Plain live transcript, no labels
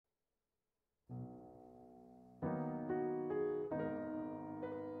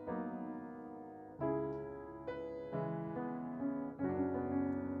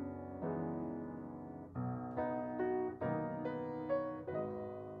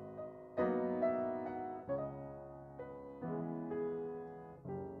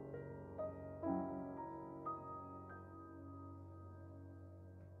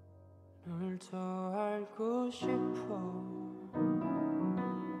더 알고 싶어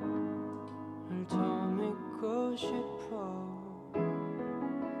널 더 믿고 싶어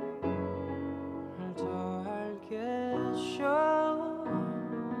널 더 알게 해줘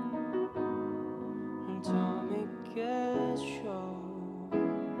널 더 믿게 해줘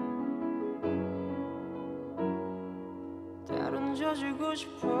때론 져주고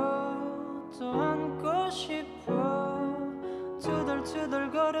싶어 또 안고 싶어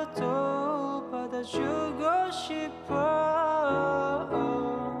투덜투덜거려도 받아주고 싶어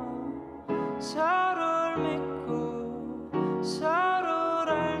서로를 믿고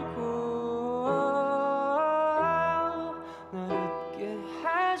서로를 알고 날 웃게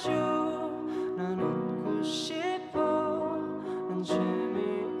해줘 난 웃고 싶어 난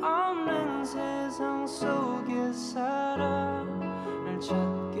재미없는 세상 속에 살아 날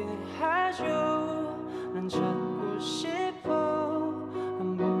찾게 해줘 난 찾고 싶어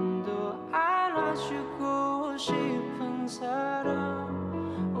한 번도 안아주고 싶은 사람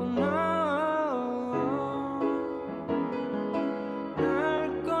Oh no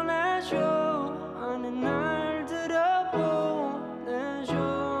날 꺼내줘 안에 날 들여보내줘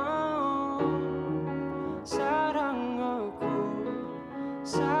사랑하고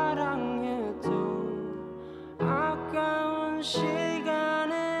사랑해도 아까운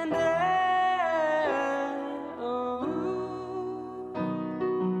시간인데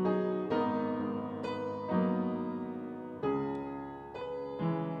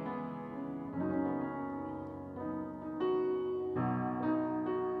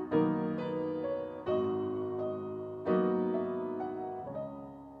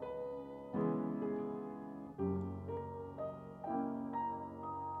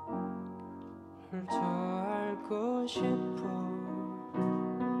널 더 알고 싶어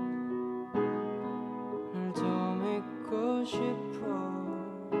널 더 믿고 싶어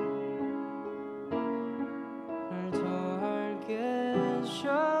널 더 알게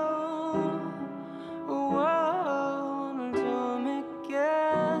해줘 널 더 믿게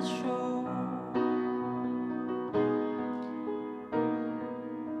해줘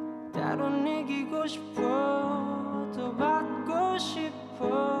때론 이기고 싶어 또 받고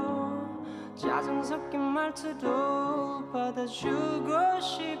싶어 짜증 섞인 말투도 받아주고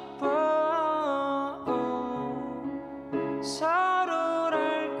싶어 서로를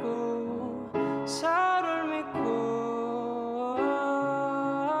알고 서로를 믿고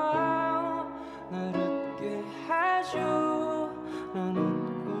날 웃게 해줘 난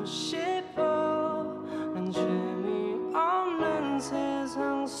웃고 싶어 난 재미없는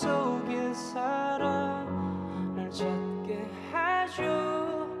세상 속에 살아 날 찾게 해줘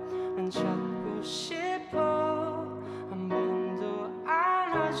난 찾게